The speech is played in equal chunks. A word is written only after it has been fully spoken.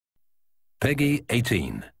Peggy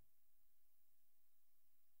 18.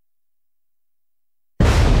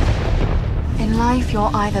 In life, you're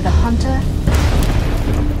either the hunter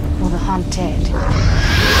or the hunted.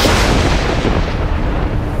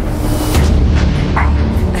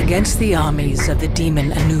 Against the armies of the demon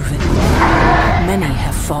Anuvin, many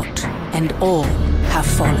have fought, and all have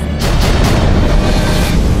fallen.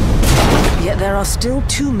 Yet there are still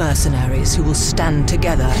two mercenaries who will stand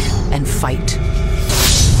together and fight.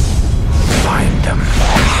 Find them,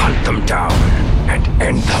 hunt them down, and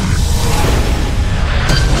end them.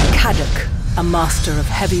 Kadok, a master of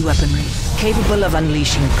heavy weaponry, capable of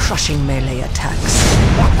unleashing crushing melee attacks.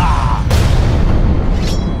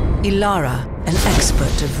 Ilara, an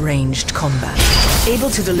expert of ranged combat, able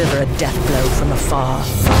to deliver a death blow from afar.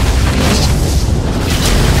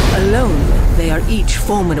 Alone, they are each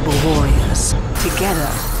formidable warriors. Together,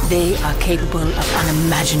 they are capable of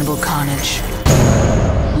unimaginable carnage.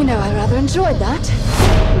 You know, I rather enjoyed that.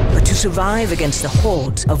 But to survive against the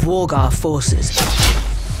hordes of Worgar forces,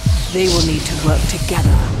 they will need to work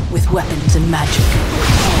together with weapons and magic.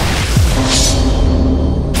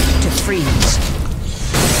 To freeze,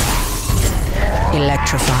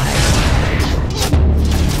 electrify,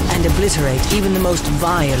 and obliterate even the most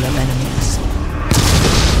vile of enemies.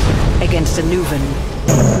 Against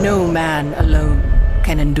Anuvin, no man alone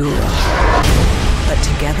can endure. But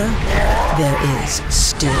together, there is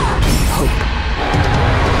still hope.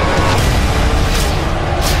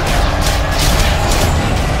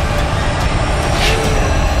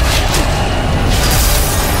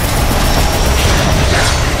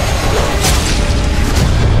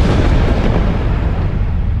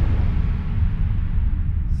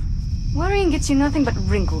 Worrying gets you nothing but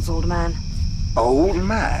wrinkles, old man. Old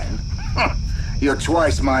man? You're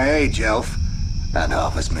twice my age, elf. And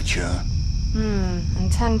half as mature.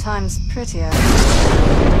 And 10 times prettier.